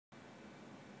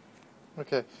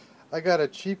Okay, I got a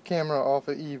cheap camera off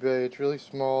of eBay. It's really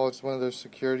small. It's one of those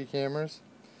security cameras.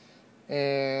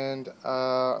 And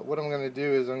what I'm going to do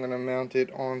is I'm going to mount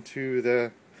it onto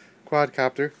the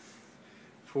quadcopter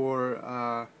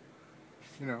for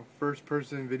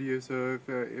first-person video. So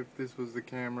if this was the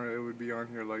camera, it would be on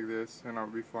here like this, and I'll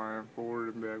be flying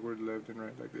forward and backward, left and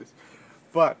right like this.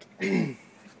 But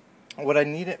what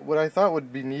I thought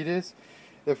would be neat is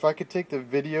if I could take the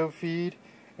video feed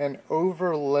and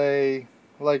overlay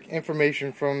like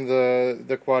information from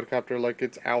the quadcopter, like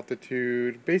its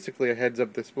altitude, basically a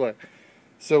heads-up display.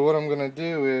 So what I'm gonna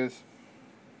do is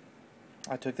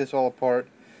I took this all apart.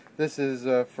 This is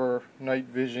for night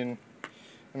vision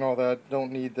and all that.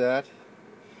 Don't need that.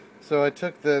 So I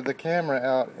took the camera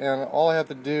out, and all I have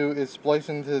to do is splice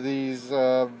into these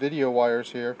video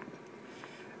wires here.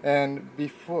 And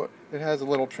before, it has a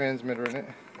little transmitter in it.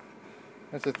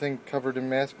 That's a thing covered in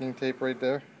masking tape right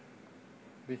there,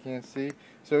 if you can't see.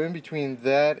 So in between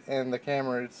that and the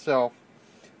camera itself,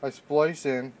 I splice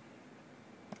in,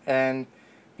 and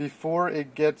before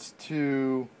it gets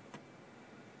to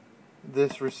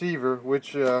this receiver,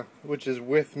 which is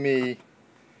with me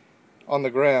on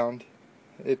the ground,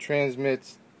 it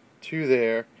transmits to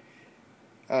there.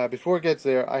 Before it gets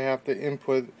there, I have to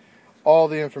input all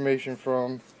the information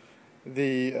from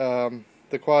the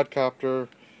quadcopter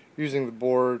using the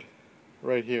board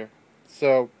right here.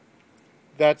 So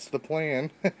that's the plan,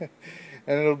 and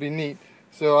it'll be neat.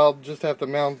 So I'll just have to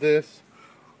mount this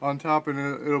on top, and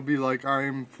it'll be like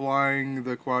I'm flying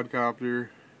the quadcopter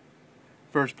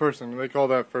first person. They call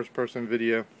that first person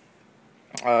video.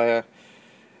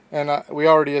 We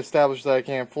already established that I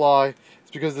can't fly.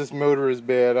 It's because this motor is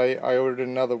bad. I ordered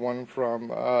another one from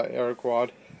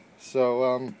Aeroquad.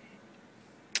 So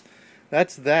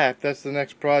that's that. That's the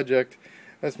next project.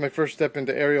 That's my first step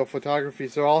into aerial photography.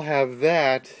 So I'll have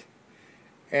that,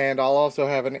 and I'll also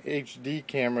have an HD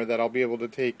camera that I'll be able to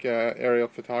take aerial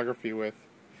photography with.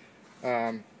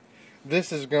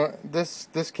 This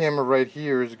camera right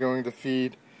here is going to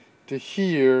feed to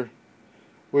here,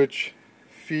 which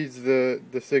feeds the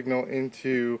signal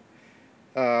into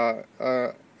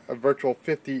a virtual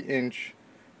 50-inch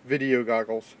video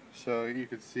goggles. So you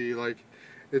could see, like,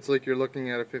 it's like you're looking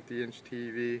at a 50-inch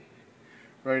TV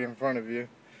right in front of you.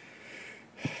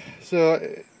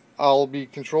 So I'll be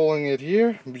controlling it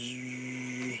here,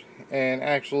 and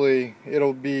actually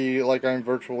it'll be like I'm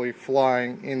virtually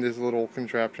flying in this little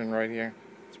contraption right here.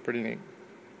 It's pretty neat,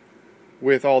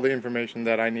 with all the information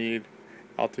that I need,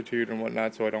 altitude and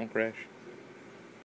whatnot, so I don't crash.